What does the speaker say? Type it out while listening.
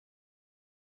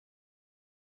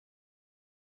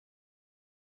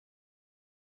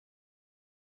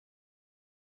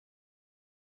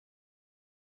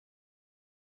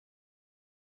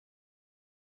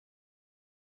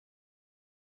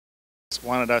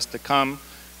wanted us to come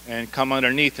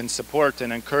underneath and support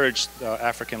and encourage the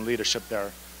African leadership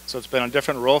there. So it's been a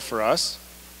different role for us,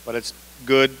 but it's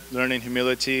good learning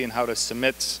humility and how to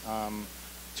submit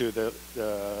to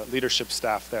the leadership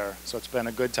staff there. So it's been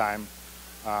a good time.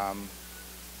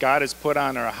 God has put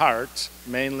on our heart,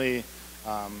 mainly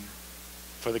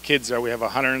for the kids there. We have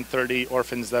 130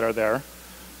 orphans that are there.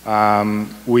 And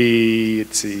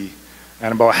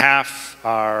about half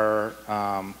are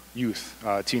youth,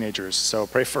 teenagers. So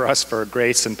pray for us for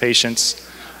grace and patience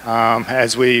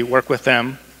as we work with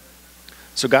them.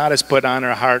 So God has put on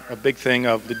our heart a big thing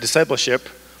of the discipleship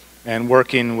and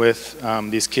working with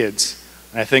these kids.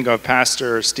 And I think of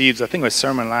Pastor Steve's, I think it was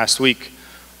sermon last week,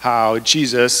 how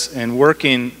Jesus, in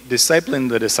working, discipling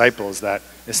the disciples, that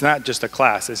it's not just a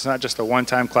class, it's not just a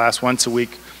one-time class once a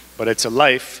week, but it's a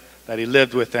life that he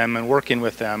lived with them and working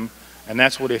with them. And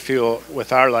that's what I feel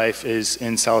with our life is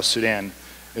in South Sudan,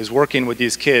 is working with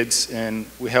these kids, and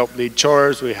we help lead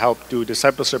chores, we help do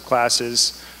discipleship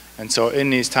classes. And so in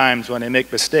these times when they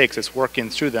make mistakes, it's working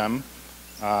through them,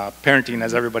 parenting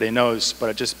as everybody knows,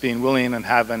 but just being willing and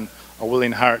having a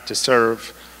willing heart to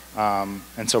serve.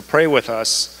 And so pray with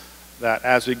us that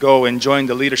as we go and join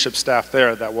the leadership staff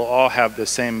there, that we'll all have the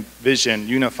same vision,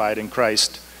 unified in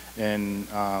Christ, in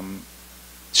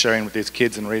sharing with these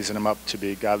kids and raising them up to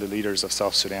be godly leaders of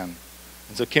South Sudan.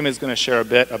 And so Kim is going to share a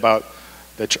bit about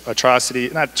the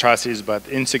not atrocities, but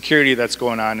the insecurity that's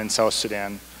going on in South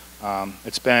Sudan.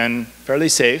 It's been fairly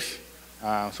safe,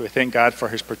 so we thank God for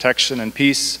his protection and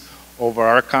peace over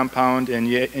our compound, and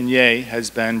Ye has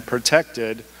been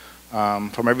protected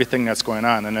from everything that's going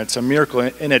on. And it's a miracle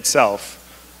in itself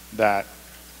that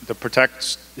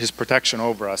his protection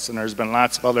over us. And there's been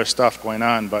lots of other stuff going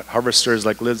on, but Harvesters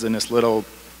lives in this little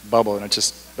bubble, and it's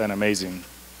just been amazing.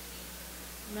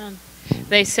 Amen.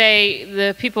 They say,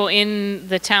 the people in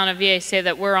the town of Ye say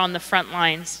that we're on the front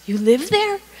lines. You live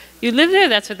there? You live there?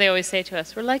 That's what they always say to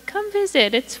us. We're like, come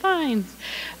visit, it's fine.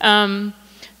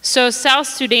 So South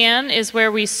Sudan is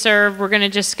where we serve. We're going to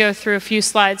just go through a few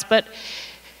slides, but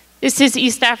this is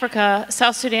East Africa,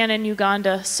 South Sudan and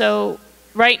Uganda. So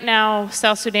right now,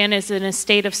 South Sudan is in a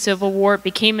state of civil war. It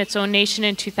became its own nation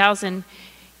in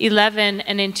 2011,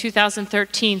 and in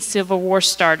 2013, civil war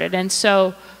started. And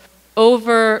so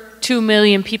over 2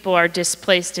 million people are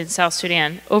displaced in South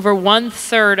Sudan. Over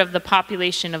 1/3 of the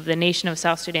population of the nation of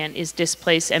South Sudan is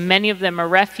displaced, and many of them are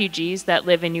refugees that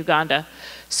live in Uganda.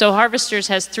 So Harvesters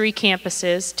has 3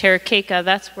 campuses. Terekeka,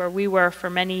 that's where we were for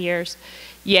many years.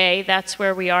 Ye, that's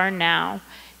where we are now.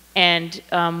 And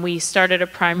we started a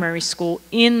primary school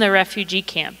in the refugee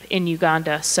camp in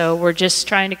Uganda. So we're just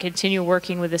trying to continue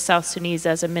working with the South Sudanese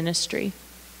as a ministry.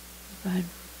 Go ahead.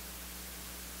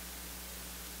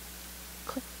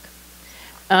 Click.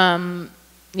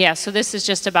 Yeah, so this is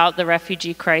just about the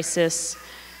refugee crisis.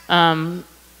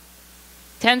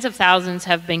 Tens of thousands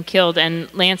have been killed,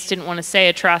 and Lance didn't want to say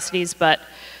atrocities, but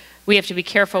we have to be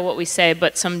careful what we say,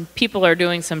 but some people are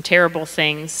doing some terrible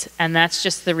things, and that's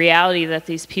just the reality that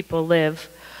these people live.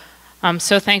 I'm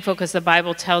so thankful because the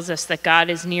Bible tells us that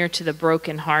God is near to the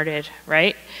brokenhearted,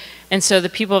 right? And so the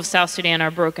people of South Sudan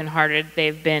are brokenhearted.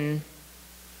 They've been,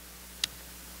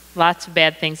 lots of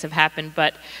bad things have happened,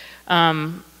 but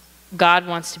God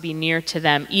wants to be near to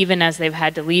them, even as they've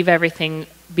had to leave everything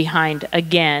behind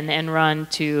again and run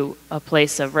to a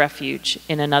place of refuge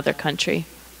in another country.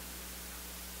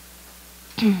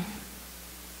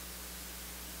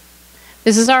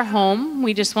 This is our home.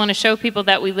 We just want to show people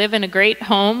that we live in a great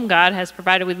home God has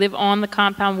provided. We live on the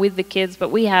compound with the kids, but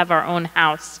we have our own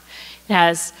house. It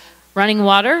has running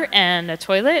water and a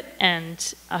toilet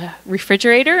and a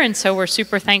refrigerator, and so we're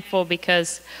super thankful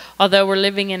because although we're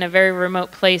living in a very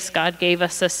remote place, God gave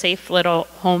us a safe little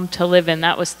home to live in.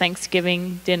 That was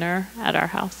Thanksgiving dinner at our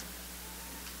house.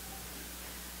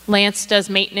 Lance does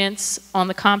maintenance on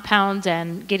the compound,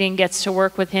 and Gideon gets to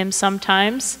work with him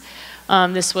sometimes.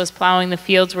 This was plowing the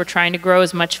fields. We're trying to grow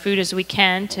as much food as we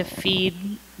can to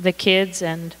feed the kids,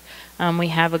 and we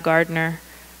have a gardener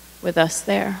with us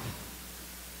there.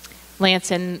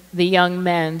 Lance and the young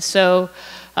men. So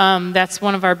that's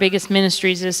one of our biggest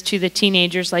ministries is to the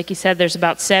teenagers. Like you said, there's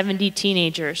about 70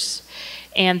 teenagers,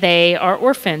 and they are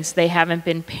orphans. They haven't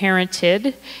been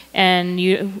parented,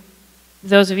 and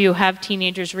those of you who have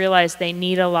teenagers realize they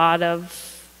need a lot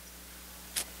of,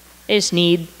 they just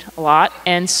need a lot.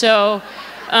 And so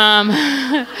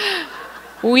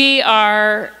we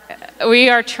are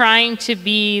trying to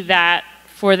be that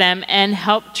for them and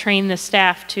help train the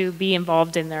staff to be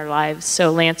involved in their lives.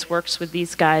 So Lance works with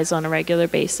these guys on a regular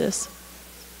basis.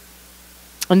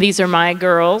 And these are my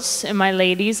girls and my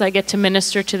ladies. I get to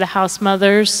minister to the house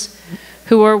mothers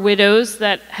who are widows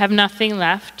that have nothing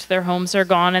left. Their homes are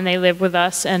gone and they live with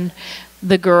us. And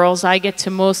the girls, I get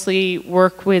to mostly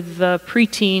work with the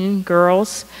preteen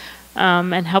girls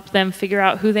and help them figure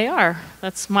out who they are.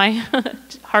 That's my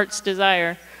heart's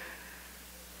desire.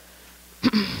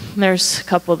 There's a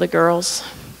couple of the girls,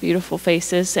 beautiful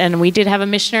faces. And we did have a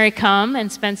missionary come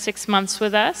and spend 6 months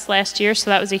with us last year,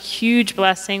 so that was a huge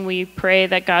blessing. We pray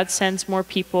that God sends more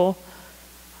people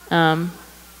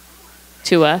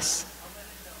to us.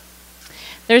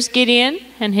 There's Gideon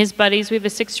and his buddies. We have a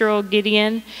 6-year-old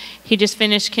Gideon. He just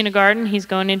finished kindergarten. He's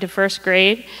going into 1st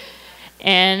grade.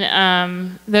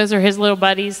 And those are his little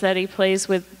buddies that he plays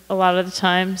with a lot of the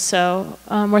time. So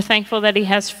we're thankful that he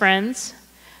has friends.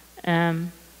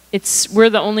 We're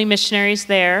the only missionaries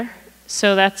there,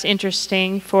 so that's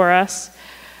interesting for us.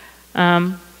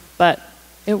 But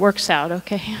it works out,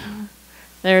 okay?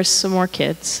 There's some more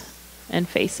kids and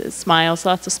faces, smiles,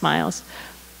 lots of smiles.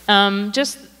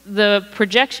 Just the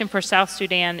projection for South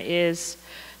Sudan is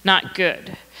not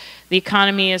good. The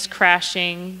economy is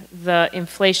crashing. The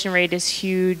inflation rate is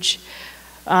huge.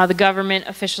 The government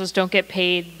officials don't get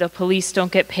paid. The police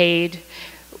don't get paid.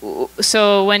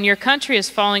 So when your country is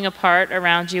falling apart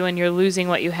around you and you're losing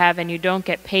what you have and you don't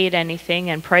get paid anything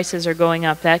and prices are going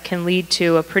up, that can lead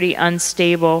to a pretty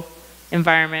unstable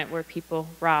environment where people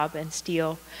rob and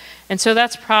steal. And so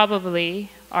that's probably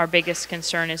our biggest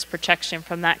concern, is protection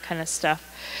from that kind of stuff.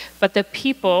 But the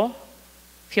people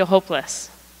feel hopeless.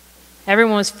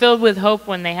 Everyone was filled with hope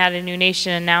when they had a new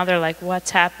nation, and now they're like, what's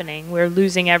happening? We're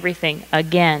losing everything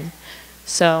again.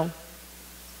 So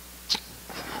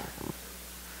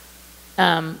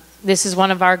this is one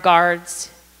of our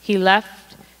guards. He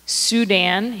left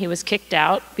Sudan. He was kicked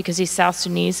out because he's South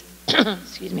Sudanese.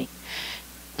 Excuse me.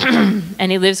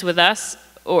 And he lives with us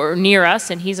or near us,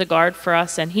 and he's a guard for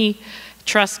us, and he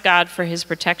trusts God for his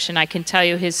protection. I can tell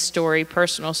you his story,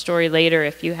 personal story, later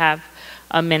if you have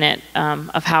a minute,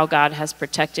 of how God has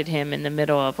protected him in the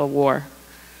middle of a war.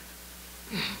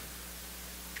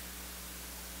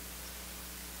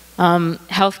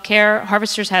 Healthcare,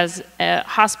 Harvesters has a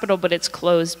hospital, but it's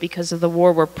closed because of the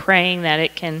war. We're praying that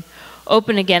it can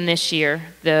open again this year.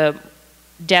 The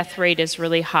death rate is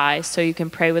really high, so you can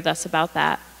pray with us about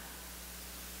that.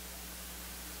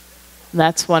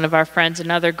 That's one of our friends,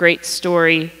 another great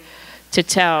story to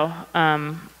tell,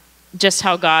 just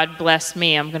how God blessed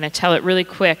me. I'm going to tell it really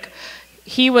quick.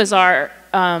 He was our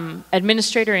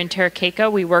administrator in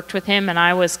Terekeka. We worked with him, and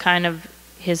I was kind of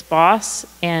his boss,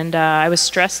 and I was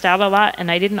stressed out a lot, and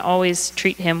I didn't always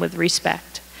treat him with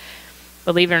respect.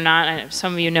 Believe it or not,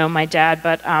 some of you know my dad,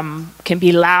 but can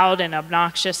be loud and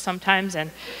obnoxious sometimes, and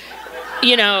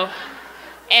you know,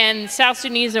 and South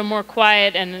Sudanese are more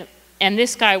quiet, and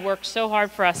this guy worked so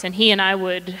hard for us, and he and I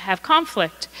would have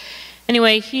conflict.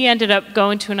 Anyway, he ended up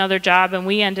going to another job, and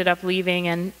we ended up leaving,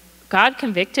 and God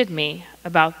convicted me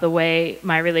about the way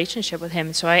my relationship with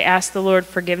him. So I asked the Lord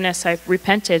forgiveness. I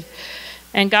repented.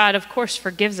 And God, of course,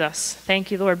 forgives us.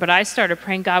 Thank you, Lord. But I started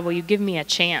praying, God, will you give me a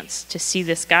chance to see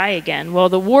this guy again? Well,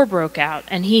 the war broke out,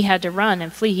 and he had to run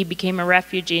and flee. He became a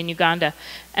refugee in Uganda,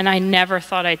 and I never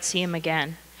thought I'd see him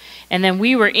again. And then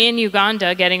we were in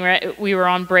Uganda we were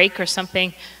on break or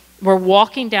something. We're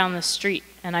walking down the street,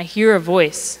 and I hear a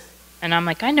voice. And I'm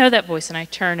like, I know that voice. And I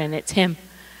turn, and it's him.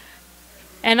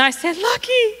 And I said,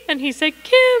 Lucky. And he said,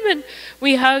 Kim. And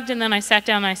we hugged, and then I sat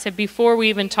down, and I said, before we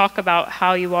even talk about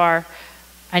how you are,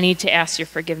 I need to ask your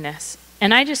forgiveness.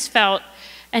 And I just felt,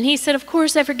 and he said, of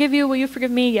course, I forgive you. Will you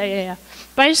forgive me? Yeah.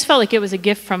 But I just felt like it was a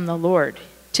gift from the Lord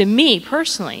to me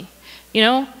personally. You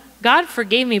know, God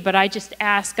forgave me, but I just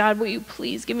asked, God, will you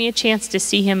please give me a chance to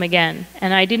see him again?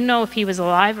 And I didn't know if he was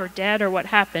alive or dead or what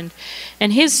happened.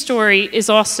 And his story is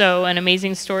also an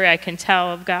amazing story I can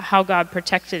tell of how God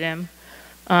protected him.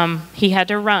 He had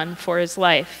to run for his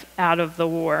life out of the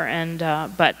war,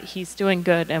 but he's doing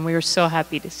good, and we were so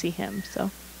happy to see him.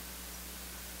 So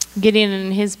Gideon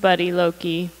and his buddy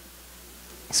Loki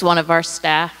is one of our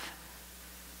staff.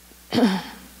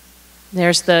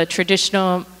 There's the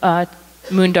traditional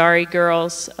Mundari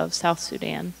girls of South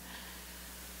Sudan.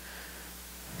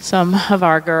 Some of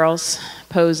our girls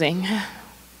posing.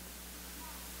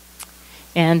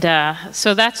 And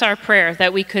so that's our prayer,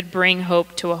 that we could bring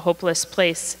hope to a hopeless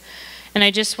place. And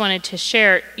I just wanted to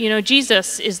share, you know,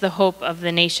 Jesus is the hope of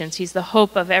the nations. He's the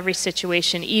hope of every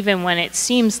situation, even when it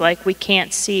seems like we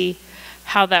can't see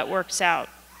how that works out.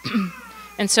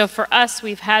 And so for us,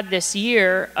 we've had this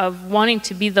year of wanting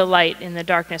to be the light in the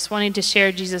darkness, wanting to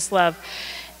share Jesus' love.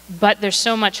 But there's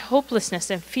so much hopelessness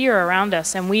and fear around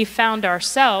us, and we found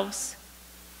ourselves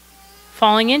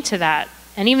falling into that.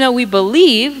 And even though we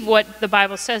believe what the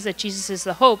Bible says, that Jesus is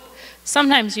the hope,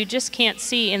 sometimes you just can't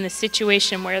see in the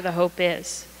situation where the hope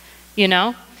is, you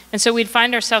know? And so we'd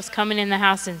find ourselves coming in the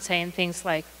house and saying things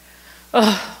like,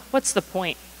 oh, what's the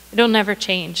point? It'll never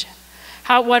change.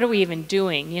 What are we even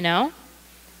doing, you know?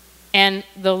 And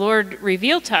the Lord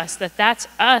revealed to us that that's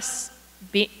us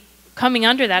coming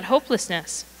under that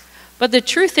hopelessness. But the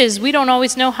truth is, we don't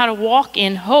always know how to walk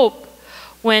in hope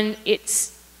when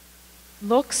it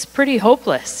looks pretty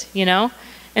hopeless, you know?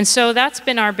 And so that's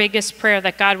been our biggest prayer,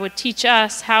 that God would teach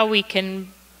us how we can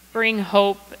bring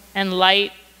hope and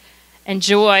light and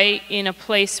joy in a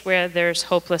place where there's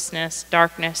hopelessness,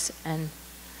 darkness, and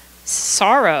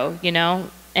sorrow, you know?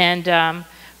 And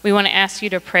we want to ask you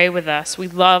to pray with us. We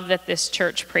love that this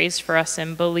church prays for us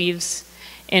and believes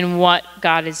in what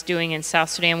God is doing in South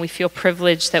Sudan. We feel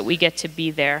privileged that we get to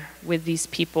be there with these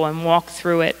people and walk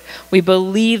through it. We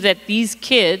believe that these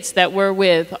kids that we're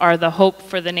with are the hope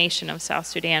for the nation of South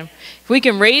Sudan. If we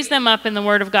can raise them up in the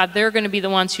Word of God, they're going to be the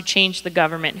ones who change the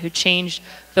government, who change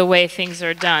the way things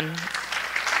are done.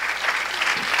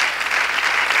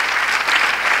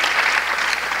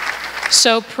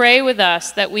 So pray with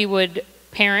us that we would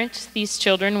parent these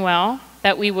children well,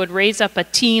 that we would raise up a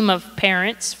team of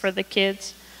parents for the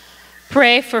kids.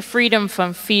 Pray for freedom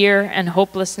from fear and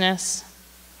hopelessness.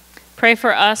 Pray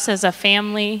for us as a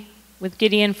family with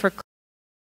Gideon for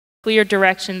clear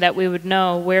direction, that we would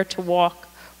know where to walk,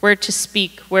 where to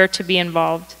speak, where to be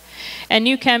involved. And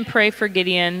you can pray for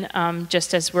Gideon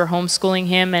just as we're homeschooling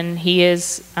him, and he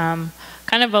is kind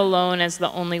of alone as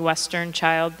the only Western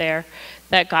child there,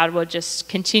 that God will just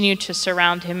continue to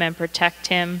surround him and protect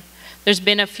him. There's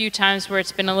been a few times where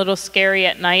it's been a little scary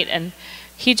at night, and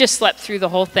he just slept through the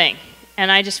whole thing. And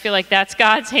I just feel like that's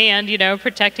God's hand, you know,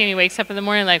 protecting. He wakes up in the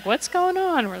morning like, what's going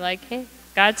on? We're like, hey,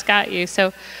 God's got you.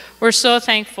 So we're so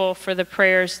thankful for the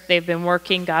prayers. They've been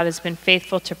working. God has been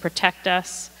faithful to protect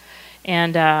us.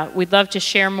 And we'd love to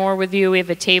share more with you. We have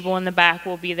a table in the back.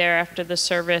 We'll be there after the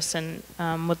service, and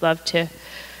would love to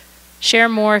share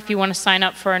more. If you want to sign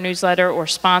up for our newsletter or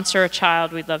sponsor a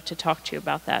child, we'd love to talk to you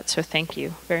about that. So thank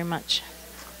you very much.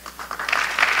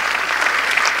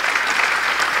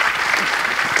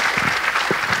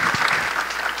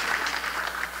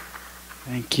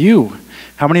 Thank you.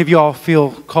 How many of you all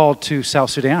feel called to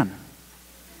South Sudan?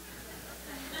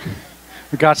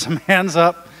 We got some hands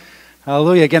up.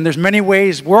 Hallelujah. Again, there's many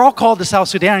ways. We're all called to South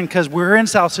Sudan because we're in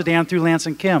South Sudan through Lance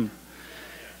and Kim.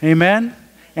 Amen?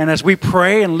 And as we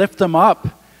pray and lift them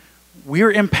up,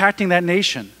 we're impacting that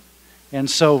nation. And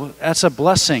so that's a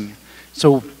blessing.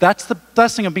 So that's the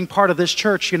blessing of being part of this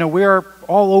church. You know, we're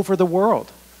all over the world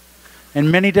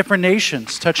in many different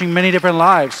nations, touching many different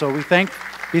lives. So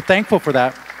be thankful for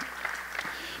that.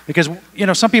 Because, you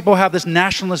know, some people have this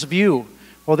nationalist view.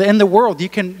 Well, in the world,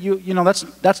 you know,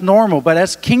 that's normal. But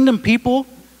as kingdom people,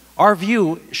 our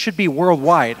view should be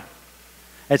worldwide.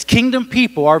 As kingdom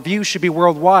people, our view should be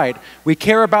worldwide. We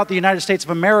care about the United States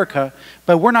of America,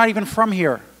 but we're not even from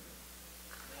here.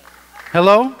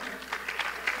 Hello?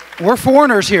 We're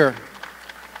foreigners here.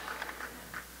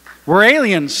 We're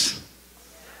aliens.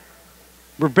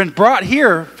 We've been brought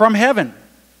here from heaven.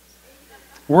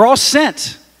 We're all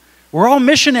sent. We're all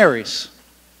missionaries.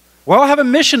 We all have a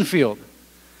mission field.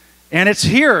 And it's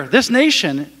here, this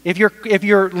nation, if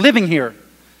you're living here,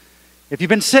 if you've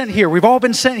been sent here, we've all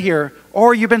been sent here,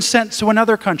 or you've been sent to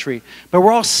another country, but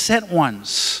we're all sent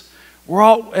ones.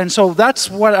 And so that's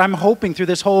what I'm hoping through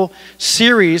this whole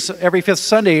series, every fifth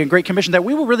Sunday in Great Commission, that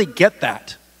we will really get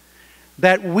that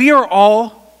we are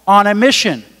all on a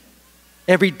mission.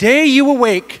 Every day you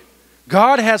awake,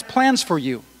 God has plans for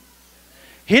you.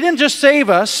 He didn't just save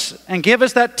us and give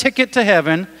us that ticket to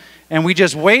heaven, and we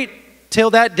just wait till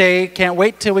that day, can't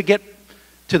wait till we get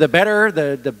to the better,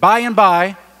 the by and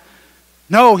by.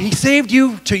 No, He saved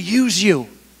you to use you.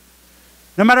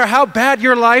 No matter how bad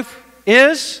your life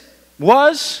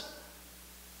was,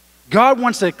 God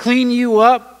wants to clean you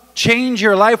up, change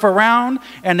your life around,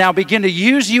 and now begin to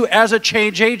use you as a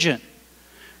change agent.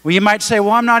 Well, you might say,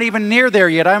 well, I'm not even near there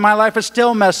yet. My life is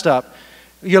still messed up.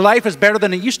 Your life is better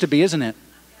than it used to be, isn't it?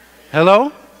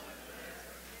 Hello?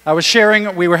 I was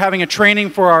sharing, we were having a training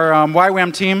for our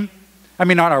YWAM team. I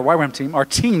mean, not our YWAM team, our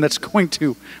team that's going to,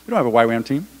 we don't have a YWAM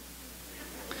team.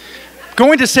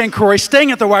 Going to St. Croix,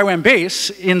 staying at the YWAM base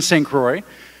in St. Croix,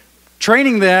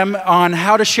 training them on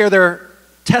how to share their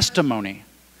testimony.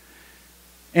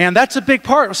 And that's a big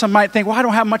part. Some might think, well, I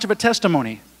don't have much of a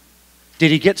testimony.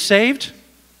 Did he get saved?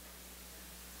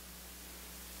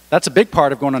 That's a big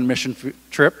part of going on a mission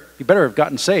trip. You better have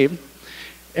gotten saved.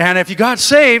 And if you got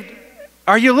saved,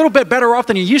 are you a little bit better off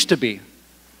than you used to be?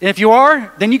 If you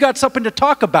are, then you got something to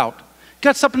talk about. You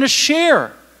got something to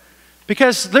share.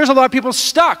 Because there's a lot of people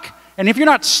stuck. And if you're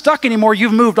not stuck anymore,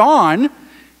 you've moved on.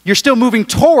 You're still moving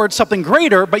towards something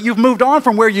greater, but you've moved on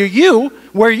from where you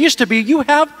used to be. You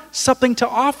have something to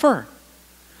offer.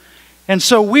 And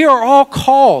so we are all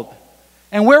called.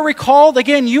 And where we're called,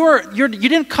 again, you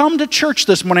didn't come to church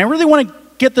this morning. I really want to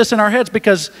get this in our heads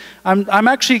because I'm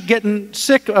actually getting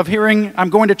sick of hearing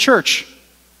I'm going to church.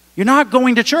 You're not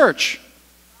going to church.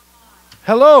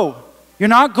 Hello. You're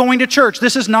not going to church.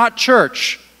 This is not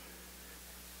church.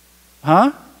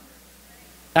 Huh?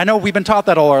 I know we've been taught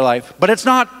that all our life, but it's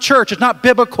not church. It's not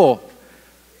biblical.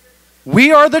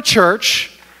 We are the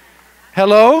church.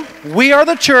 Hello? We are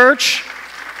the church.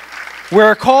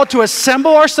 We're called to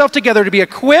assemble ourselves together to be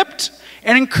equipped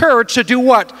and encouraged to do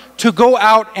what? To go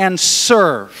out and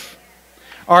serve.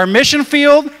 Our mission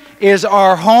field is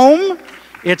our home,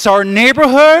 it's our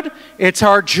neighborhood, it's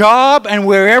our job, and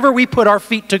wherever we put our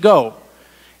feet to go.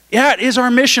 That is our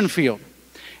mission field.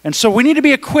 And so we need to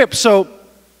be equipped. So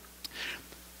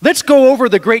let's go over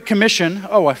the Great Commission.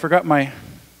 Oh, I forgot my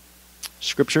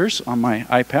scriptures on my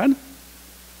iPad.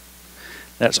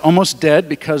 That's almost dead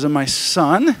because of my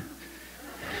son.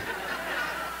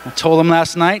 I told him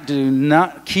last night, do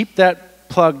not keep that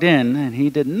plugged in, and he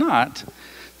did not.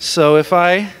 So if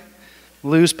I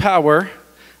lose power,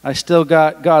 I still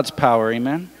got God's power,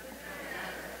 amen?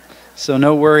 So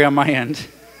no worry on my end.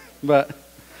 But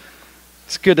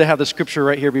it's good to have the scripture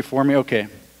right here before me. Okay.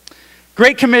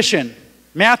 Great Commission,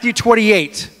 Matthew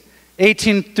 28,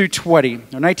 18 through 20,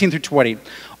 or 19 through 20.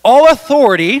 All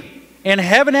authority in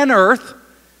heaven and earth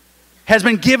has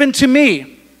been given to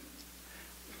me.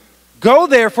 Go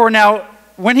therefore. Now,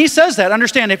 when he says that,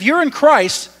 understand, if you're in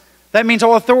Christ, that means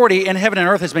all authority in heaven and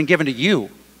earth has been given to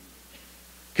you.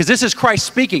 Because this is Christ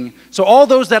speaking. So all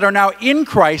those that are now in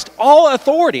Christ, all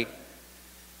authority.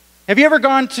 Have you ever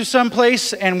gone to some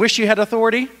place and wish you had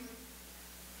authority?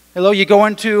 Hello, you go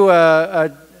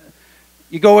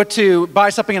to buy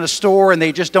something in a store and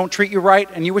they just don't treat you right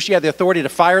and you wish you had the authority to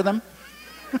fire them?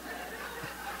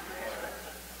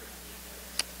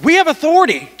 We have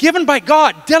authority given by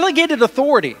God, delegated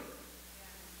authority.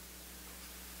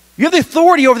 You have the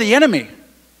authority over the enemy.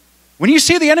 When you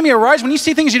see the enemy arise, when you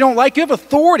see things you don't like, you have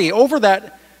authority over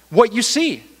that, what you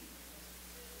see.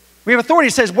 We have authority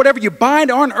that says whatever you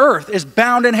bind on earth is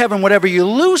bound in heaven. Whatever you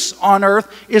loose on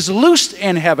earth is loosed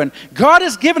in heaven. God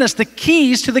has given us the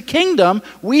keys to the kingdom.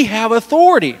 We have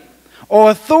authority. All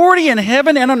authority in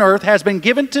heaven and on earth has been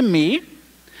given to me.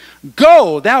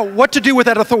 Go. Now, what to do with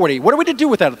that authority? What are we to do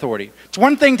with that authority? It's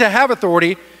one thing to have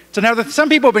authority. It's another. Some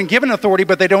people have been given authority,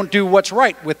 but they don't do what's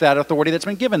right with that authority that's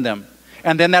been given them.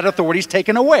 And then that authority is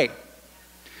taken away.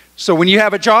 So when you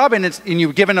have a job and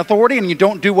you're given authority and you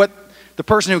don't do what the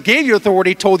person who gave you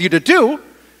authority told you to do,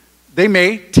 they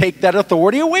may take that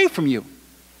authority away from you.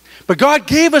 But God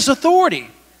gave us authority.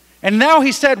 And now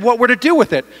he said what we're to do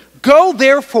with it. Go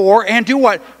therefore and do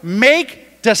what?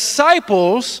 Make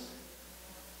disciples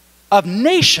of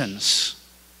nations.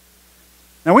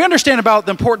 Now we understand about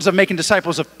the importance of making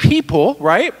disciples of people,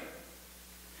 right?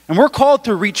 And we're called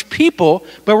to reach people,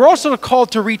 but we're also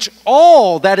called to reach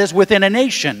all that is within a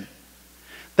nation.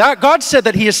 That God said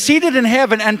that he is seated in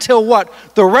heaven until what?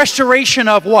 The restoration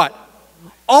of what?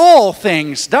 All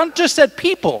things. Not just said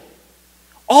people.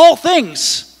 All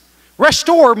things.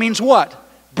 Restore means what?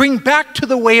 Bring back to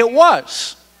the way it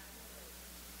was.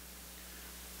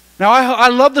 Now I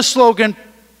love the slogan,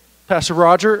 Pastor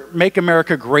Roger, make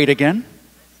America great again.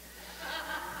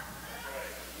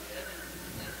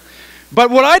 But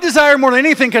what I desire more than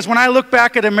anything, because when I look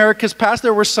back at America's past,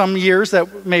 there were some years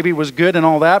that maybe was good and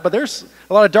all that, but there's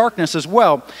a lot of darkness as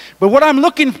well. But what I'm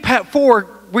looking for,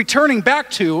 returning back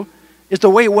to, is the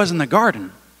way it was in the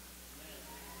garden.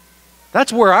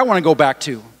 That's where I want to go back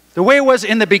to. The way it was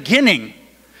in the beginning.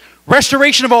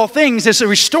 Restoration of all things is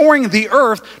restoring the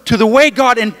earth to the way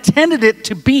God intended it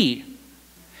to be.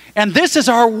 And this is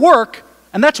our work,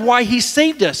 and that's why he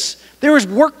saved us. There is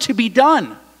work to be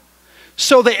done.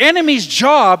 So the enemy's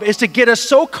job is to get us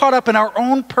so caught up in our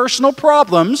own personal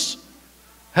problems,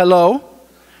 hello,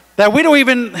 that we don't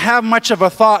even have much of a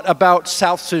thought about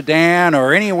South Sudan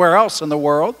or anywhere else in the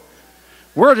world.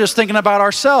 We're just thinking about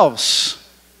ourselves.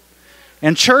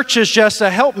 And church is just a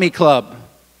help me club.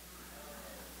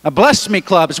 A bless me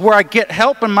club is where I get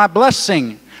help and my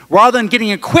blessing, rather than getting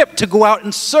equipped to go out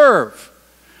and serve.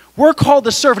 We're called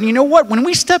to serve. And you know what? When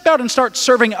we step out and start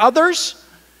serving others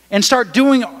and start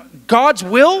doing God's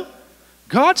will,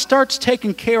 God starts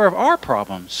taking care of our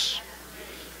problems.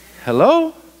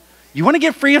 Hello? You want to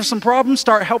get free of some problems?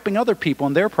 Start helping other people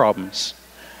in their problems.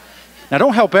 Now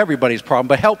don't help everybody's problem,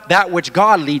 but help that which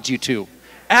God leads you to.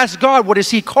 Ask God, what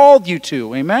has he called you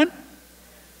to? Amen?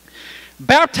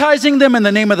 baptizing them in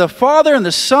the name of the Father and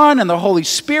the Son and the Holy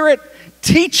Spirit,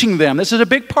 teaching them. This is a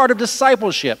big part of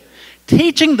discipleship.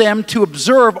 Teaching them to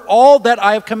observe all that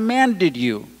I have commanded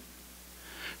you.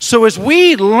 So as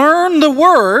we learn the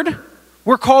Word,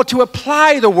 we're called to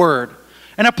apply the Word.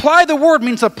 And apply the Word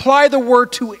means apply the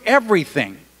Word to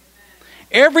everything.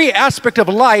 Every aspect of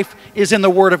life is in the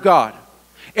Word of God.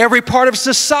 Every part of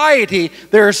society,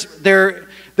 there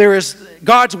is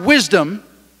God's wisdom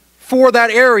for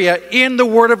that area in the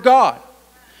Word of God.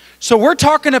 So we're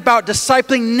talking about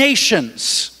discipling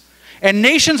nations. And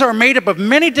nations are made up of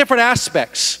many different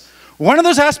aspects. One of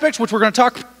those aspects, which we're going to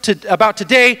talk about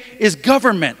today, is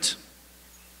government.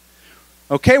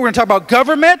 Okay, we're going to talk about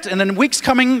government, and then weeks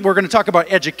coming, we're going to talk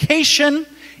about education,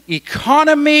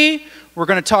 economy, we're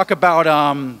going to talk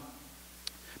about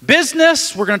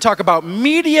business, we're going to talk about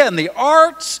media and the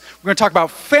arts, we're going to talk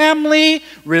about family,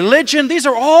 religion. These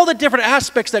are all the different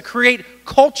aspects that create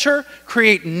culture,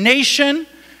 create nation,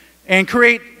 and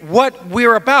create what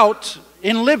we're about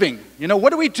in living. You know,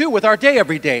 what do we do with our day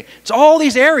every day? It's all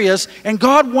these areas, and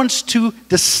God wants to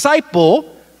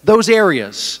disciple those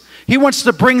areas. He wants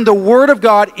to bring the Word of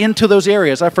God into those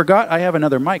areas. I forgot I have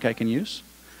another mic I can use.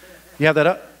 You have that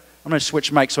up? I'm going to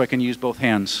switch mics so I can use both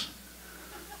hands.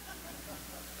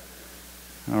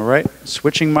 All right,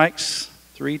 switching mics.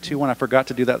 3, 2, 1. I forgot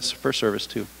to do that first service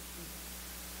too.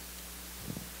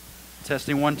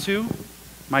 Testing 1, 2.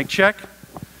 Mic check.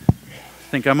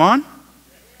 Think I'm on?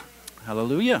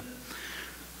 Hallelujah.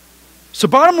 So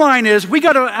bottom line is, we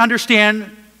got to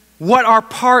understand what our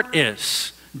part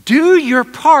is. Do your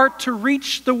part to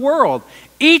reach the world.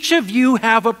 Each of you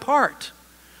have a part.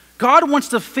 God wants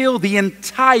to fill the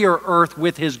entire earth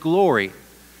with His glory.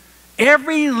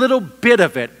 Every little bit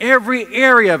of it, every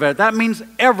area of it, that means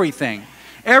everything.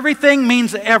 Everything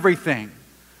means everything.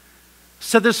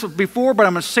 Said this before, but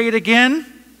I'm going to say it again.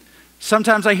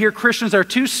 Sometimes I hear Christians are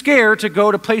too scared to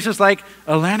go to places like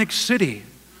Atlantic City.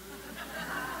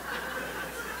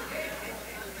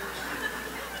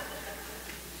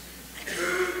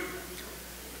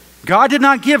 God did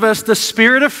not give us the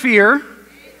spirit of fear,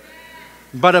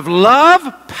 but of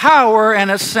love, power,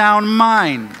 and a sound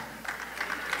mind.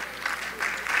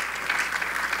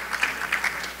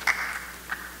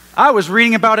 I was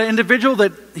reading about an individual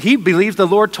that he believes the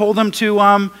Lord told him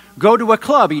to go to a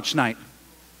club each night.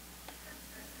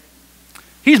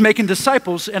 He's making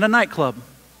disciples in a nightclub.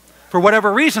 For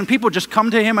whatever reason, people just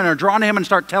come to him and are drawn to him and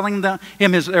start telling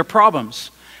him their problems.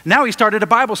 Now he started a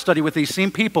Bible study with these same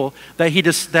people that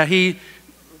he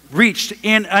reached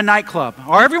in a nightclub.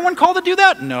 Are everyone called to do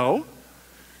that? No.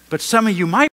 But some of you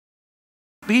might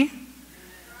be.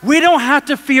 We don't have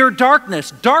to fear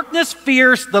darkness. Darkness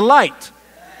fears the light.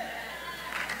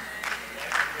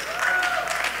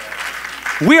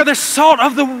 We are the salt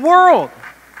of the world.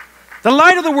 The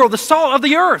light of the world, the salt of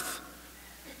the earth.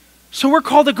 So we're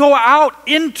called to go out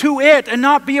into it and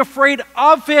not be afraid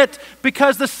of it,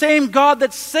 because the same God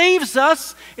that saves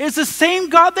us is the same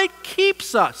God that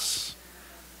keeps us.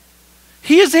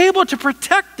 He is able to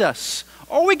protect us.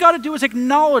 All we got to do is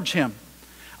acknowledge Him.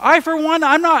 I, for one,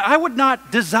 I would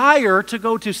not desire to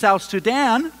go to South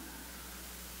Sudan,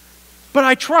 but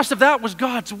I trust if that was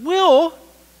God's will,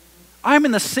 I'm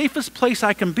in the safest place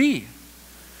I can be.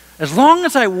 As long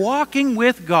as I'm walking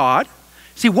with God.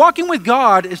 See, walking with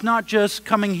God is not just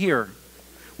coming here.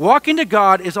 Walking to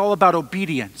God is all about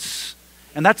obedience.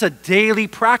 And that's a daily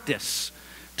practice,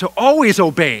 to always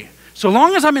obey. So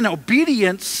long as I'm in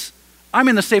obedience, I'm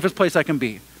in the safest place I can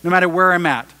be, no matter where I'm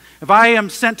at. If I am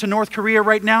sent to North Korea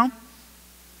right now,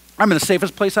 I'm in the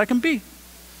safest place I can be.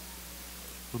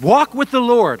 Walk with the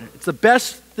Lord. It's the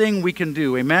best thing we can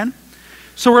do, amen?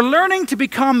 So we're learning to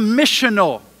become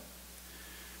missional.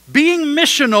 Being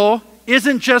missional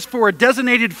isn't just for a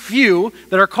designated few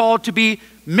that are called to be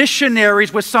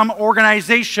missionaries with some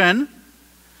organization.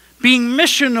 Being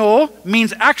missional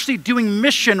means actually doing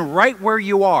mission right where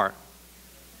you are.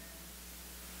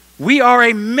 We are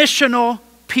a missional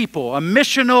people, a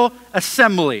missional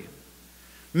assembly.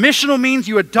 Missional means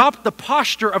you adopt the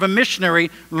posture of a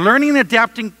missionary, learning and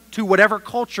adapting to whatever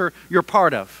culture you're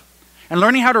part of, and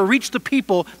learning how to reach the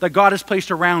people that God has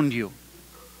placed around you.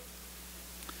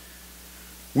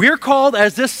 We're called,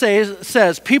 as this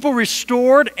says, people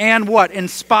restored and what?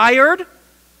 Inspired.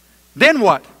 Then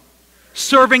what?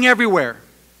 Serving everywhere.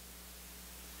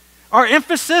 Our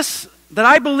emphasis that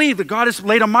I believe that God has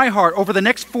laid on my heart over the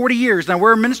next 40 years. Now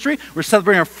we're in ministry. We're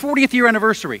celebrating our 40th year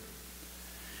anniversary.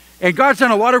 And God's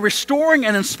done a lot of restoring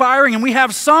and inspiring, and we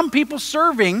have some people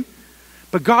serving,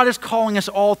 but God is calling us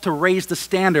all to raise the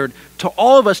standard, to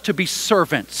all of us to be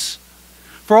servants.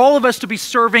 For all of us to be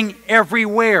serving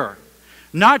everywhere.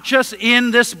 Not just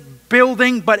in this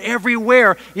building, but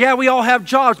everywhere. Yeah, we all have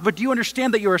jobs, but do you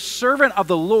understand that you're a servant of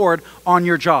the Lord on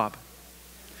your job?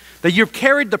 That you've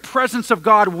carried the presence of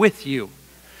God with you.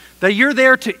 That you're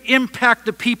there to impact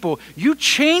the people. You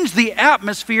change the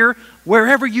atmosphere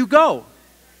wherever you go.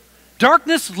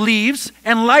 Darkness leaves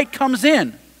and light comes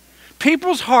in.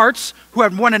 People's hearts who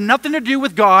have wanted nothing to do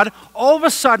with God all of a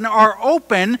sudden are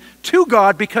open to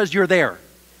God because you're there.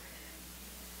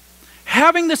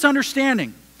 Having this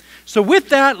understanding. So with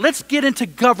that, let's get into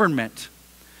government.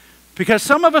 Because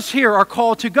some of us here are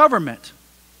called to government.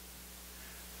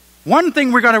 One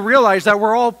thing we're going to realize that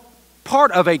we're all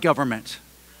part of a government.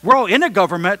 We're all in a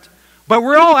government, but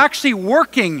we're all actually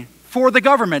working for the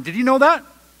government. Did you know that?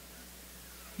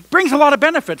 It brings a lot of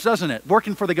benefits, doesn't it?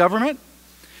 Working for the government.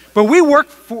 But we work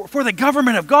for the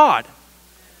government of God.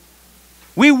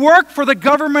 We work for the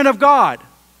government of God.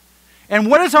 And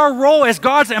what is our role as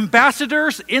God's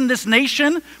ambassadors in this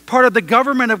nation, part of the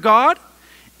government of God?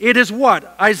 It is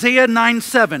what? Isaiah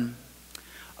 9:7.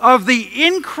 Of the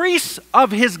increase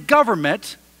of his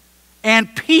government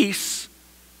and peace,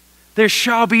 there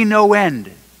shall be no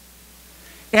end.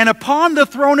 And upon the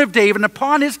throne of David and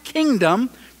upon his kingdom,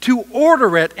 to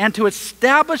order it and to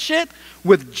establish it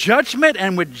with judgment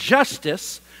and with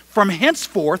justice from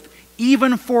henceforth,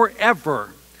 even forever.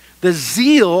 The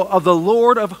zeal of the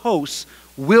Lord of hosts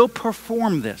will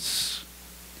perform this.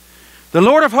 The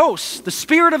Lord of hosts, the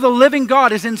Spirit of the living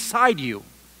God, is inside you.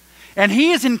 And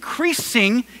he is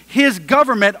increasing his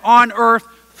government on earth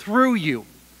through you.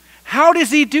 How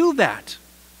does he do that?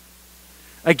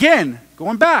 Again,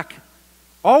 going back,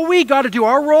 all we got to do,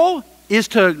 our role, is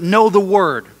to know the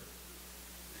Word.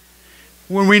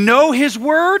 When we know his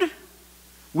Word,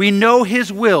 we know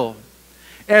his will.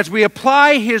 As we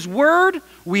apply his Word,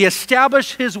 we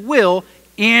establish his will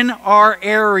in our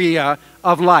area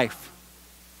of life.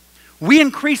 We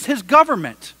increase his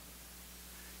government.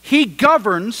 He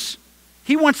governs.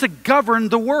 He wants to govern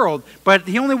the world. But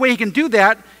the only way he can do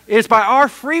that is by our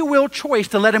free will choice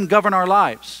to let him govern our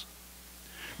lives.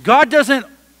 God doesn't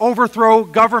overthrow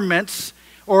governments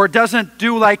or doesn't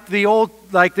do like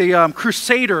the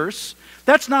Crusaders.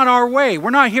 That's not our way. We're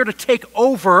not here to take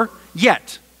over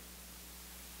yet.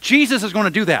 Jesus is going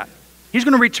to do that. He's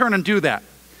going to return and do that.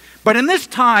 But in this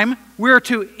time, we're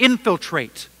to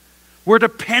infiltrate. We're to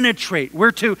penetrate.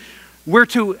 We're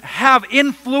to have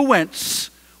influence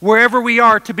wherever we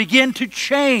are, to begin to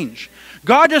change.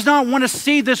 God does not want to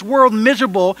see this world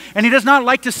miserable, and he does not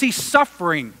like to see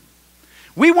suffering.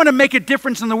 We want to make a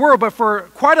difference in the world, but for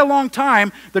quite a long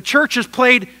time, the church has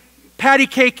played patty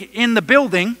cake in the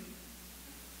building,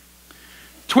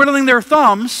 twiddling their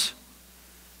thumbs,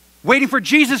 waiting for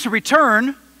Jesus to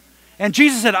return. And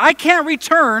Jesus said, I can't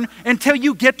return until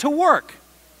you get to work.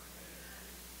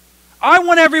 I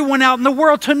want everyone out in the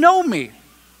world to know me.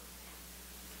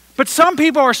 But some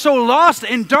people are so lost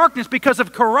in darkness because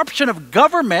of corruption of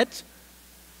government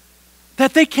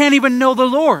that they can't even know the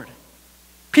Lord.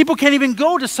 People can't even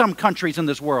go to some countries in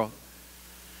this world.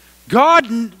 God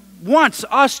wants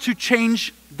us to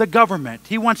change the government.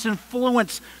 He wants to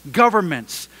influence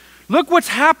governments. Look what's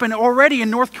happened already in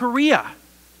North Korea.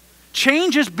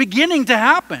 Change is beginning to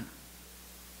happen.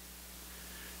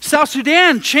 South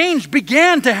Sudan, change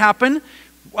began to happen.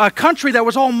 A country that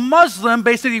was all Muslim,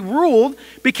 basically ruled,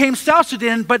 became South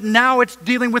Sudan, but now it's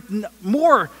dealing with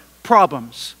more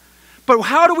problems. But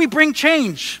how do we bring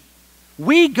change?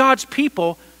 We, God's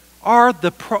people, are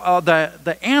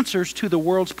the answers to the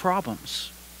world's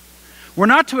problems. We're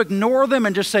not to ignore them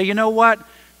and just say, you know what?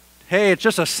 Hey, it's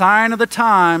just a sign of the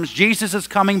times. Jesus is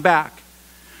coming back.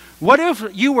 What if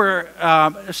you were,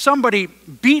 somebody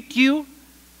beat you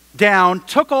down,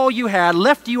 took all you had,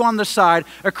 left you on the side.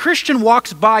 A Christian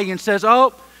walks by you and says,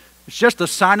 oh, it's just a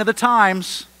sign of the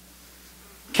times.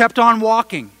 Kept on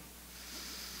walking.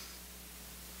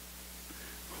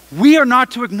 We are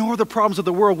not to ignore the problems of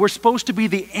the world. We're supposed to be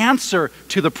the answer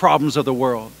to the problems of the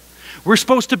world. We're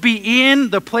supposed to be in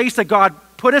the place that God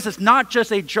put us. It's not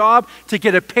just a job to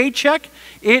get a paycheck.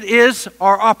 It is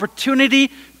our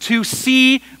opportunity to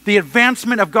see the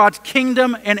advancement of God's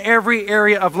kingdom in every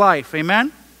area of life.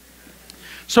 Amen?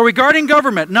 So regarding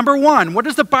government, number one, what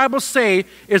does the Bible say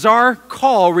is our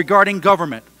call regarding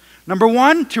government? Number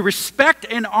one, to respect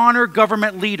and honor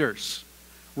government leaders.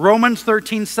 Romans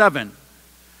 13:7.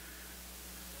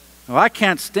 Well, I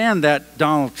can't stand that,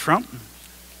 Donald Trump.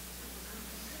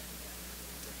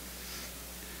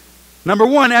 Number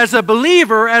one, as a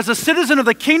believer, as a citizen of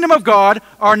the kingdom of God,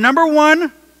 our number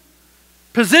one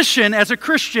position as a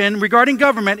Christian regarding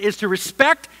government is to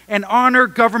respect and honor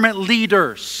government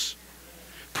leaders.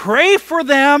 Pray for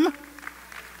them.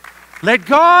 Let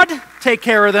God take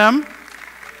care of them.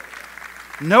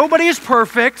 Nobody is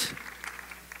perfect.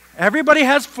 Everybody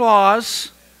has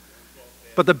flaws.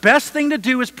 But the best thing to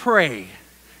do is pray.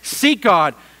 Seek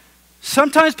God.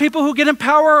 Sometimes people who get in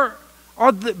power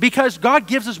are because God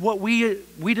gives us what we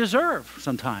deserve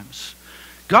sometimes.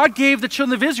 God gave the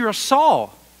children of Israel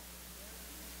Saul.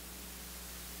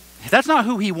 That's not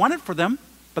who he wanted for them,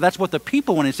 but that's what the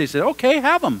people wanted. They said, okay,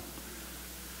 have him.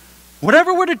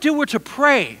 Whatever we're to do, we're to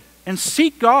pray and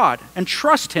seek God and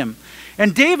trust him.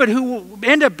 And David, who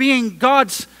ended up being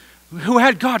who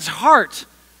had God's heart,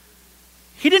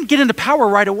 he didn't get into power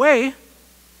right away.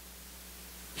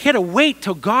 He had to wait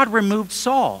till God removed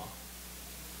Saul.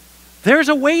 There's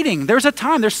a waiting. There's a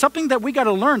time. There's something that we got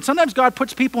to learn. Sometimes God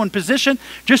puts people in position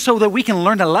just so that we can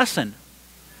learn a lesson.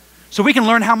 So we can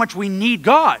learn how much we need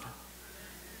God.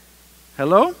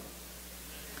 Hello?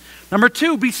 Number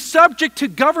 2, be subject to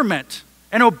government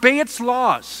and obey its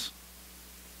laws.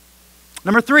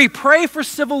 Number 3, pray for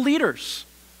civil leaders.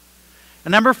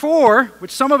 And number 4,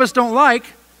 which some of us don't like,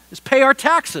 is pay our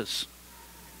taxes.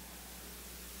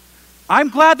 I'm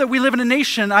glad that we live in a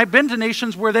nation, I've been to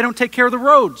nations where they don't take care of the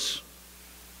roads.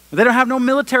 They don't have no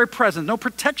military presence, no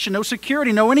protection, no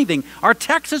security, no anything. Our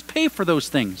taxes pay for those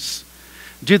things.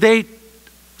 Do they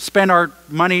spend our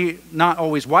money not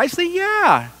always wisely?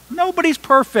 Yeah. Nobody's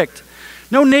perfect.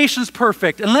 No nation's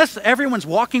perfect unless everyone's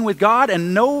walking with God,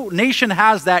 and no nation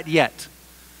has that yet.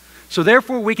 So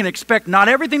therefore we can expect not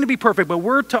everything to be perfect, but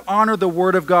we're to honor the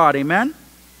word of God. Amen?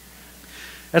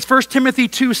 As 1 Timothy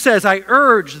 2 says, I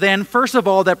urge then, first of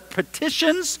all, that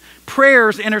petitions,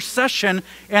 prayers, intercession,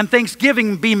 and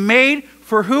thanksgiving be made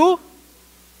for who?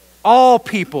 All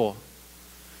people.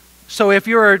 So if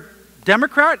you're a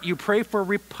Democrat, you pray for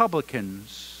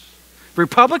Republicans.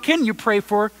 Republican, you pray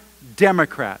for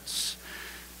Democrats.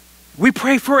 We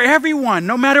pray for everyone,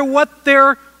 no matter what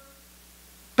their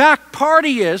back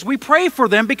party is. We pray for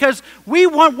them because we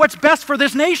want what's best for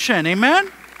this nation. Amen?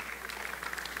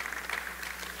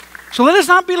 So let us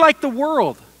not be like the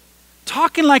world,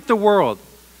 talking like the world.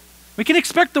 We can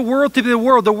expect the world to be the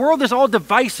world. The world is all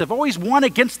divisive, always one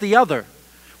against the other.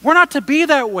 We're not to be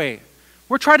that way.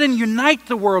 We're trying to unite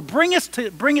the world, bring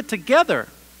it together.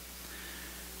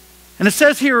 And it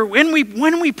says here, when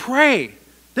we pray,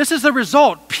 this is the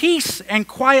result: peace and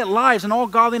quiet lives in all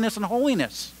godliness and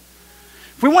holiness.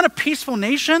 If we want a peaceful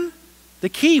nation, the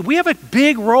key, we have a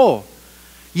big role.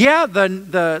 Yeah,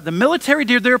 the military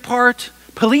do their part,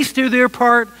 police do their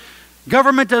part,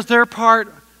 government does their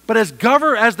part, but as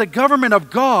the government of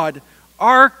God,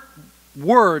 our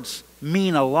words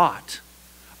mean a lot.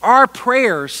 Our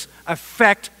prayers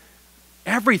affect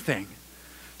everything.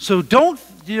 So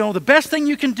the best thing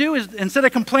you can do is, instead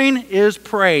of complain, is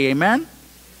pray. Amen?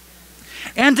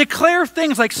 And declare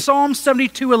things like Psalm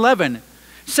 72:11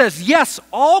 says, yes,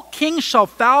 all kings shall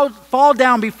fall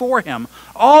down before him.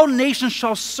 All nations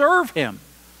shall serve him.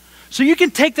 So you can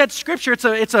take that scripture,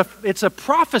 it's a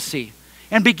prophecy,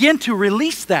 and begin to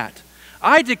release that.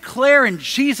 I declare in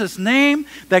Jesus' name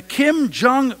that Kim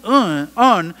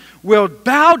Jong-un will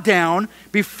bow down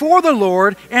before the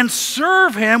Lord and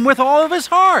serve him with all of his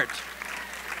heart.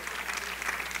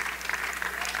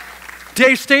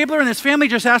 Dave Stabler and his family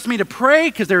just asked me to pray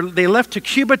because they left to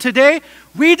Cuba today.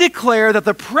 We declare that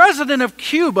the president of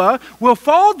Cuba will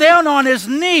fall down on his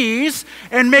knees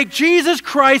and make Jesus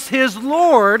Christ his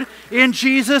Lord in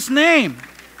Jesus' name.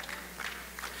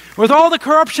 With all the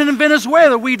corruption in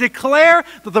Venezuela, we declare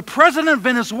that the president of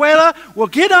Venezuela will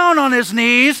get down on his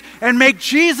knees and make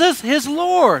Jesus his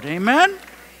Lord. Amen?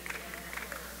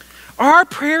 Our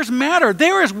prayers matter.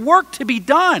 There is work to be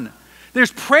done.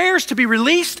 There's prayers to be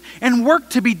released and work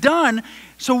to be done.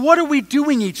 So what are we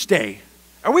doing each day?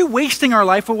 Are we wasting our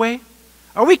life away?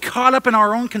 Are we caught up in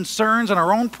our own concerns and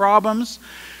our own problems?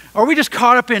 Are we just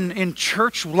caught up in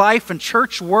church life and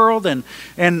church world and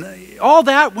all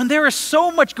that, when there is so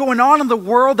much going on in the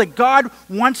world that God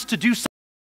wants to do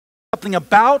something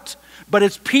about, but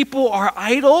his people are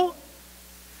idle,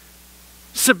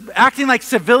 acting like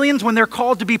civilians when they're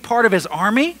called to be part of his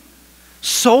army,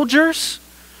 soldiers?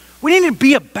 We need to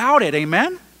be about it,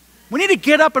 amen? We need to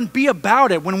get up and be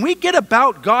about it. When we get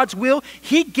about God's will,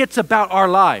 he gets about our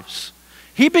lives.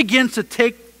 He begins to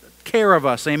take care of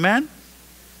us, amen?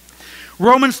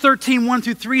 Romans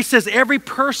 13:1-3 says, every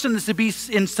person is to be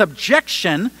in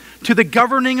subjection to the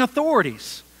governing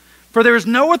authorities. For there is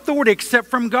no authority except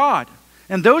from God,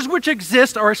 and those which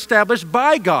exist are established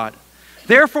by God.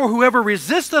 Therefore, whoever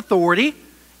resists authority,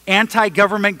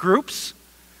 anti-government groups,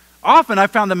 often I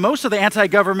found that most of the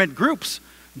anti-government groups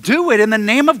do it in the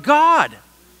name of God.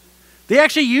 They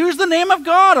actually use the name of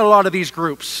God, a lot of these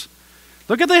groups.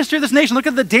 Look at the history of this nation. Look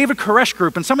at the David Koresh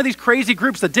group and some of these crazy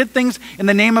groups that did things in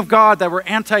the name of God that were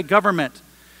anti-government.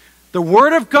 The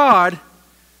Word of God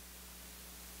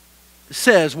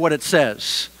says what it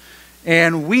says,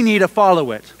 and we need to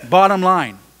follow it. Bottom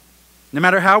line. No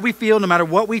matter how we feel, no matter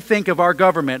what we think of our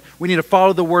government, we need to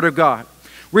follow the Word of God.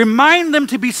 Remind them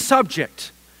to be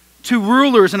subject to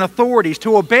rulers and authorities,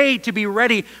 to obey, to be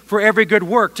ready for every good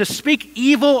work, to speak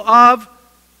evil of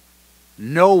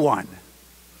no one,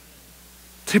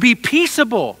 to be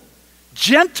peaceable,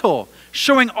 gentle,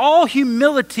 showing all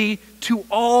humility to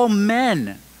all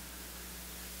men.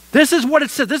 This is what it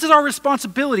says. This is our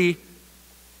responsibility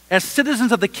as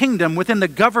citizens of the kingdom within the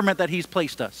government that He's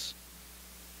placed us.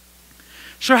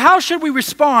 So how should we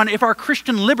respond if our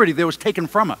Christian liberty that was taken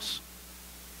from us?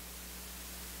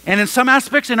 And in some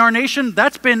aspects in our nation,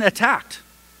 that's been attacked.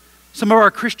 Some of our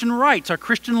Christian rights, our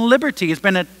Christian liberty has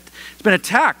been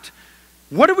attacked.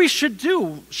 What do we should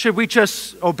do? Should we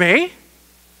just obey?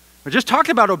 We just talked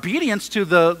about obedience to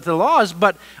the laws,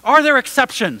 but are there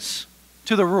exceptions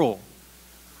to the rule?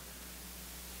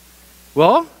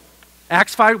 Well,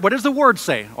 Acts 5, what does the Word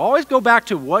say? Always go back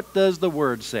to what does the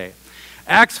Word say.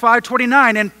 Acts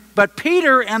 5:29, but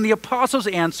Peter and the apostles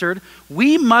answered,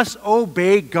 we must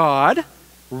obey God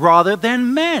rather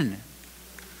than men.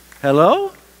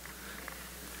 Hello?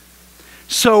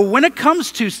 So when it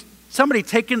comes to somebody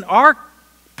taking our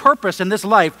purpose in this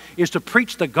life is to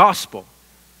preach the gospel.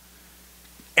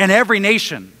 And every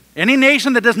nation, any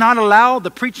nation that does not allow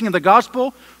the preaching of the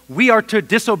gospel, we are to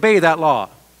disobey that law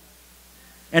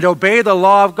and obey the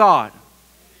law of God.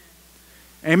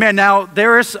 Amen. Now,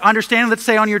 there is understanding, let's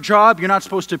say on your job, you're not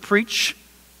supposed to preach.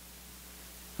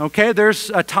 Okay, there's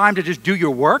a time to just do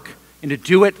your work and to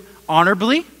do it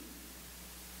honorably.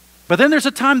 But then there's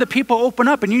a time that people open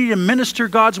up and you need to minister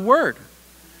God's word.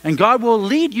 And God will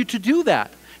lead you to do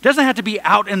that. It doesn't have to be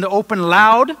out in the open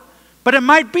loud, but it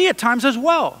might be at times as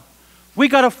well. We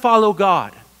got to follow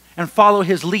God and follow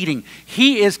His leading.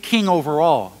 He is king over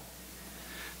all.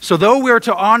 So though we are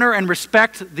to honor and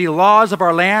respect the laws of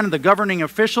our land and the governing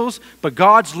officials, but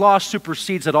God's law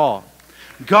supersedes it all.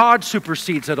 God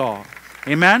supersedes it all.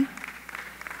 Amen?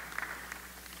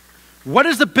 What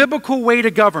is the biblical way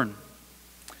to govern?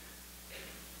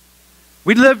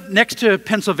 We live next to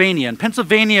Pennsylvania, and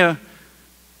Pennsylvania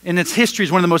in its history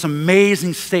is one of the most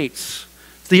amazing states.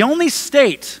 It's the only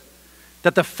state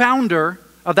that the founder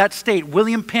of that state,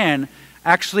 William Penn,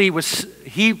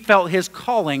 he felt his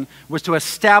calling was to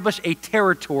establish a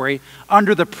territory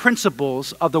under the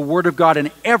principles of the Word of God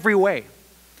in every way.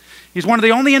 He's one of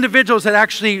the only individuals that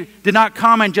actually did not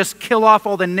come and just kill off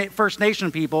all the First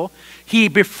Nation people. He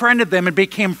befriended them and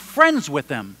became friends with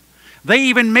them. They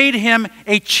even made him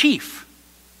a chief.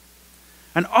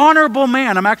 An honorable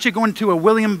man. I'm actually going to a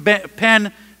William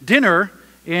Penn dinner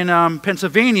in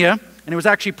Pennsylvania, and it was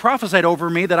actually prophesied over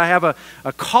me that I have a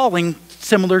calling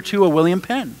similar to a William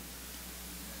Penn.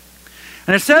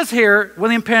 And it says here,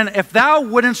 William Penn, if thou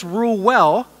wouldn't rule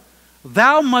well,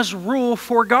 thou must rule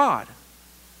for God.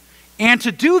 And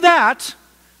to do that,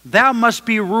 thou must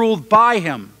be ruled by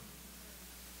Him.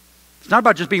 It's not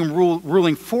about just being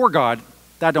ruling for God.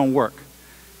 That don't work.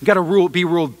 You've got to be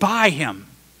ruled by Him.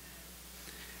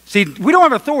 See, we don't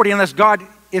have authority unless God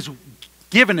is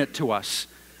giving it to us.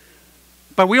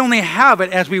 But we only have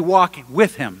it as we walk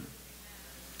with Him.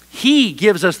 He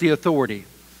gives us the authority.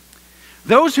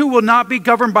 Those who will not be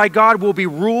governed by God will be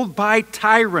ruled by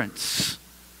tyrants.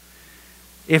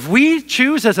 If we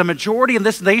choose as a majority in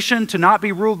this nation to not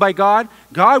be ruled by God,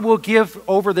 God will give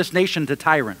over this nation to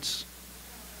tyrants.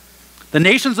 The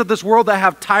nations of this world that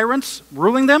have tyrants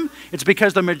ruling them, it's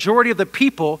because the majority of the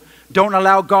people don't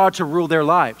allow God to rule their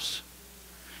lives.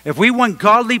 If we want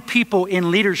godly people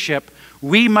in leadership,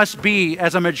 we must be,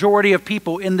 as a majority of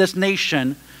people in this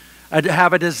nation,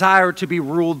 have a desire to be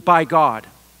ruled by God.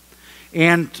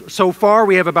 And so far,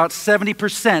 we have about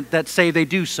 70% that say they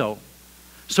do so.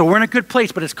 So we're in a good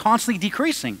place, but it's constantly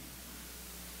decreasing.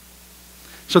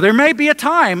 So there may be a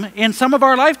time in some of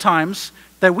our lifetimes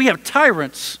that we have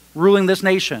tyrants ruling this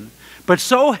nation. But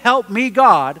so help me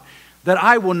God that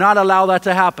I will not allow that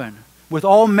to happen. With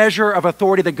all measure of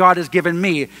authority that God has given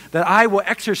me, that I will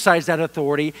exercise that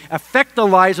authority, affect the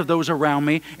lives of those around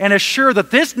me, and assure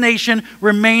that this nation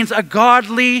remains a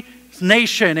godly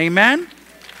nation. Amen?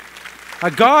 A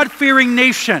God-fearing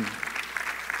nation.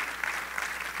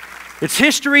 Its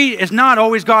history is not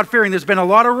always God-fearing. There's been a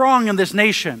lot of wrong in this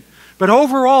nation. But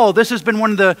overall, this has been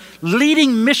one of the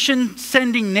leading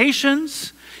mission-sending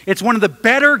nations. It's one of the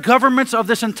better governments of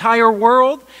this entire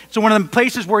world. It's one of the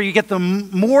places where you get the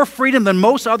more freedom than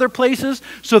most other places.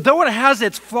 So though it has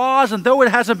its flaws and though it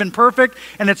hasn't been perfect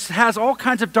and it has all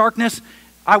kinds of darkness,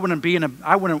 I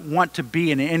wouldn't want to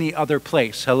be in any other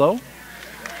place. Hello?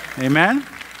 Amen?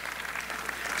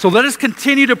 So let us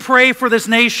continue to pray for this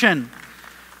nation.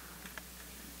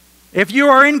 If you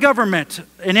are in government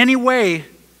in any way,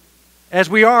 as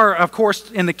we are, of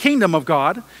course, in the kingdom of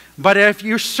God, but if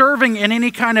you're serving in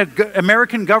any kind of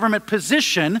American government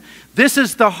position, this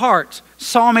is the heart,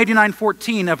 Psalm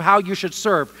 89:14, of how you should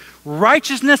serve.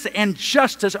 Righteousness and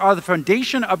justice are the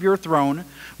foundation of your throne.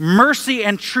 Mercy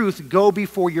and truth go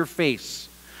before your face.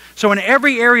 So in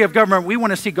every area of government, we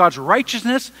want to see God's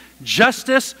righteousness,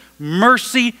 justice,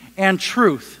 mercy, and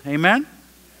truth. Amen?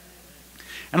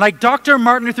 And like Dr.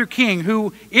 Martin Luther King,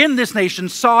 who in this nation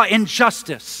saw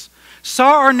injustice,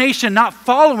 saw our nation not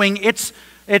following its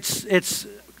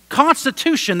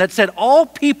constitution that said all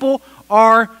people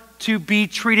are to be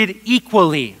treated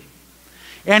equally.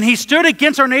 And he stood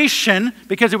against our nation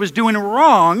because it was doing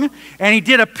wrong, and he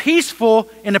did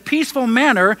in a peaceful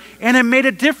manner, and it made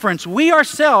a difference. We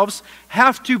ourselves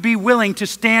have to be willing to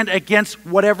stand against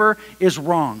whatever is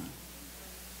wrong.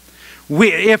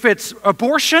 If it's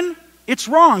abortion, it's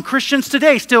wrong. Christians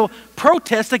today still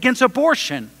protest against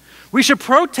abortion. We should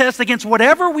protest against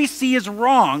whatever we see is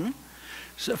wrong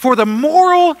for the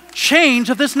moral change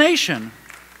of this nation.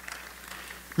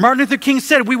 Martin Luther King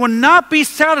said, we will not be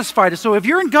satisfied. So if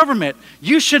you're in government,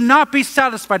 you should not be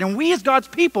satisfied. And we as God's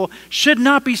people should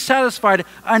not be satisfied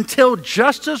until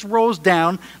justice rolls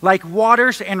down like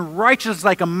waters and righteousness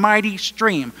like a mighty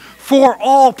stream. For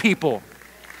all people.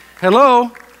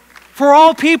 Hello? For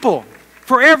all people.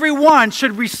 For everyone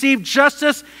should receive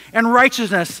justice and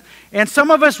righteousness. And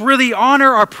some of us really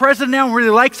honor our president now and really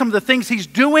like some of the things he's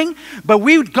doing, but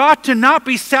we've got to not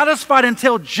be satisfied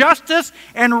until justice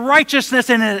and righteousness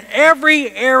in every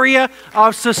area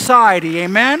of society.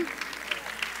 Amen?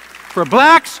 For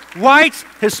blacks, whites,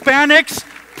 Hispanics,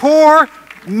 poor,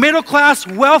 middle class,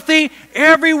 wealthy,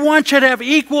 everyone should have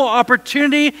equal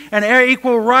opportunity and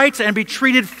equal rights and be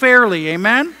treated fairly.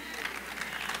 Amen?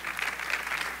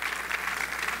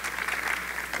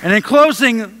 And in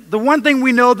closing, the one thing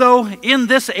we know, though, in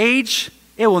this age,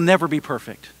 it will never be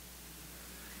perfect.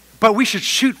 But we should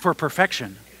shoot for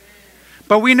perfection.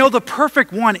 But we know the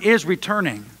perfect one is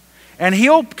returning. And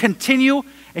he'll continue,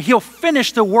 and he'll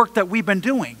finish the work that we've been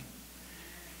doing.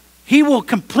 He will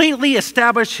completely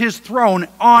establish his throne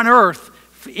on earth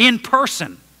in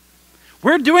person.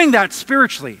 We're doing that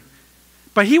spiritually.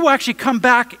 But he will actually come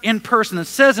back in person. It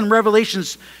says in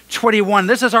Revelations 21,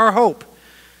 this is our hope.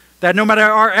 That no matter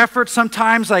our efforts,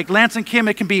 sometimes, like Lance and Kim,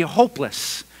 it can be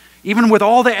hopeless. Even with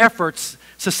all the efforts,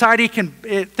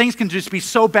 things can just be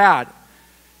so bad.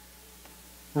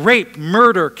 Rape,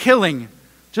 murder, killing,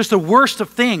 just the worst of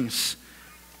things.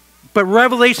 But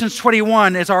Revelations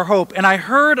 21 is our hope. And I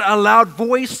heard a loud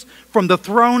voice from the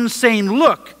throne saying,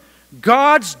 look,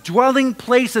 God's dwelling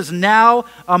place is now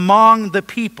among the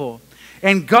people.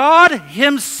 And God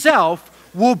himself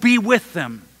will be with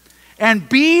them. And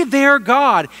be their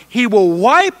God. He will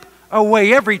wipe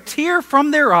away every tear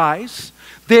from their eyes.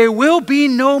 There will be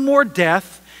no more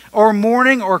death, or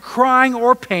mourning, or crying,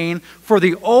 or pain, for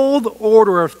the old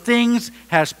order of things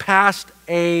has passed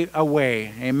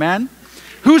away. Amen?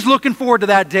 Who's looking forward to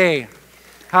that day?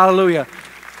 Hallelujah.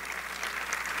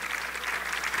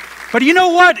 But you know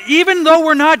what? Even though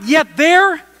we're not yet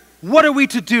there, what are we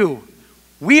to do?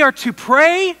 We are to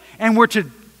pray, and we're to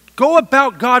go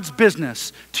about God's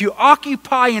business, to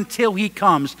occupy until he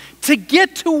comes, to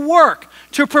get to work,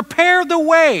 to prepare the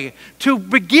way, to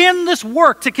begin this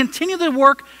work, to continue the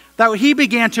work that he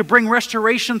began to bring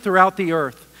restoration throughout the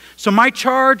earth. So my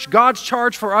charge, God's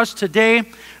charge for us today,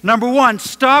 number one,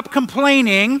 stop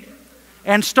complaining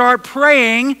and start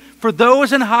praying for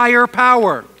those in higher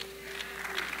power.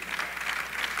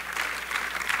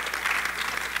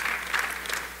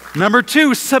 Number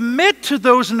two, submit to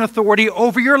those in authority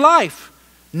over your life,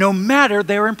 no matter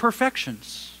their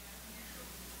imperfections.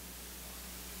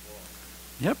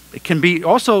 Yep, it can be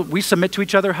also, we submit to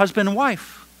each other, husband and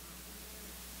wife.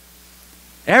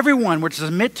 Everyone would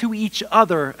submit to each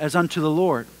other as unto the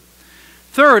Lord.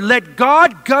 Third, let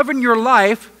God govern your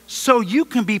life so you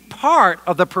can be part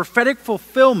of the prophetic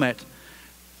fulfillment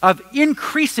of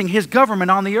increasing his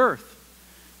government on the earth.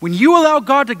 When you allow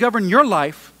God to govern your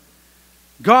life,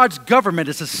 God's government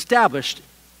is established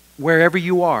wherever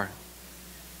you are.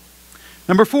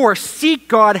 Number four, seek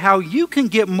God how you can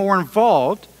get more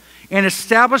involved in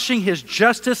establishing his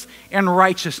justice and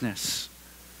righteousness.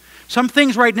 Some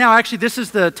things right now, actually this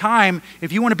is the time,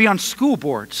 if you want to be on school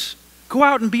boards, go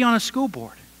out and be on a school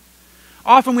board.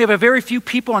 Often we have a very few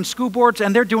people on school boards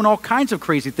and they're doing all kinds of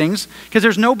crazy things because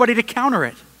there's nobody to counter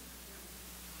it.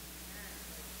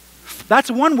 That's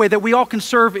one way that we all can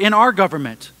serve in our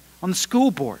government, on the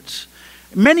school boards.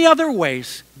 Many other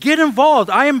ways. Get involved.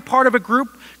 I am part of a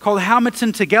group called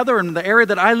Hamilton Together in the area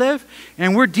that I live,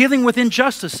 and we're dealing with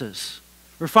injustices.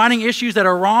 We're finding issues that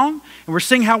are wrong, and we're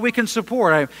seeing how we can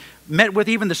support. I met with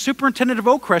even the superintendent of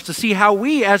Oakcrest to see how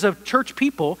we as a church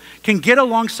people can get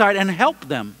alongside and help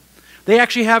them. They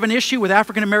actually have an issue with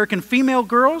African American female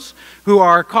girls who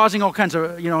are causing all kinds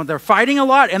of, they're fighting a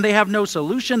lot and they have no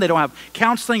solution. They don't have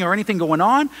counseling or anything going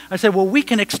on. I said, well, we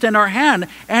can extend our hand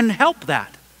and help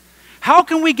that. How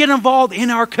can we get involved in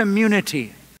our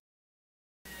community?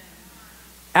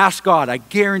 Ask God. I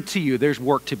guarantee you there's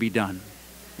work to be done.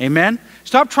 Amen?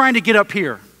 Stop trying to get up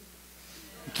here.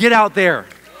 Get out there.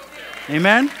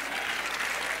 Amen?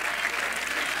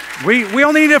 We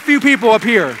only need a few people up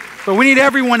here, but we need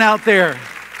everyone out there.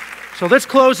 So let's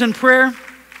close in prayer.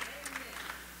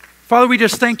 Father, we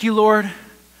just thank you, Lord.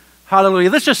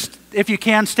 Hallelujah. Let's just, if you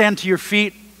can, stand to your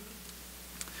feet.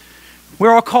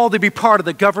 We're all called to be part of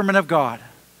the government of God.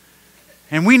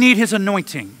 And we need His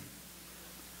anointing.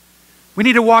 We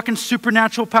need to walk in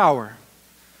supernatural power.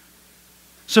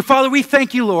 So, Father, we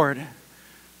thank you, Lord,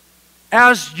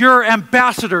 as your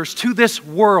ambassadors to this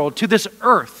world, to this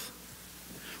earth.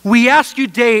 We ask you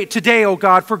today, oh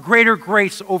God, for greater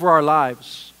grace over our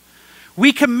lives.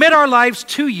 We commit our lives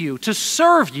to you, to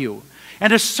serve you, and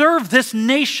to serve this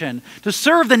nation, to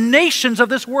serve the nations of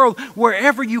this world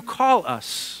wherever you call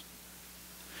us.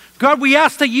 God, we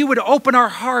ask that you would open our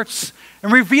hearts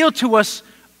and reveal to us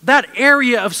that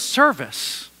area of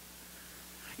service.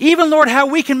 Even, Lord, how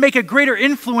we can make a greater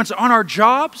influence on our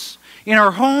jobs, in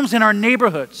our homes, in our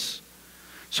neighborhoods.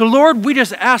 So, Lord, we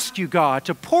just ask you, God,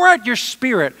 to pour out your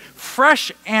Spirit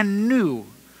fresh and new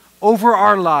over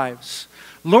our lives.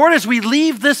 Lord, as we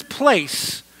leave this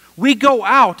place, we go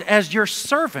out as your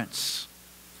servants.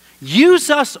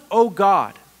 Use us, O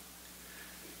God.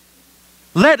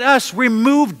 Let us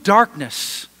remove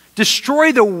darkness,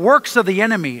 destroy the works of the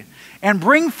enemy, and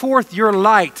bring forth your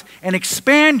light and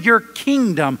expand your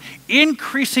kingdom,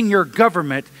 increasing your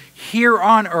government here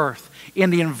on earth, in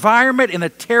the environment, in the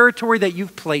territory that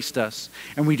you've placed us.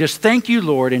 And we just thank you,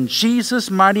 Lord, in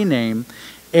Jesus' mighty name.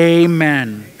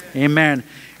 Amen. Amen.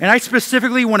 And I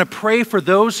specifically want to pray for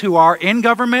those who are in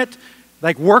government,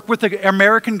 like work with the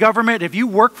American government. If you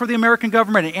work for the American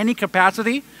government in any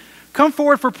capacity, come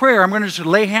forward for prayer. I'm going to just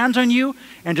lay hands on you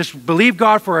and just believe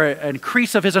God for an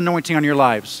increase of His anointing on your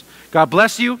lives. God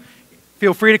bless you.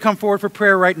 Feel free to come forward for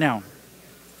prayer right now.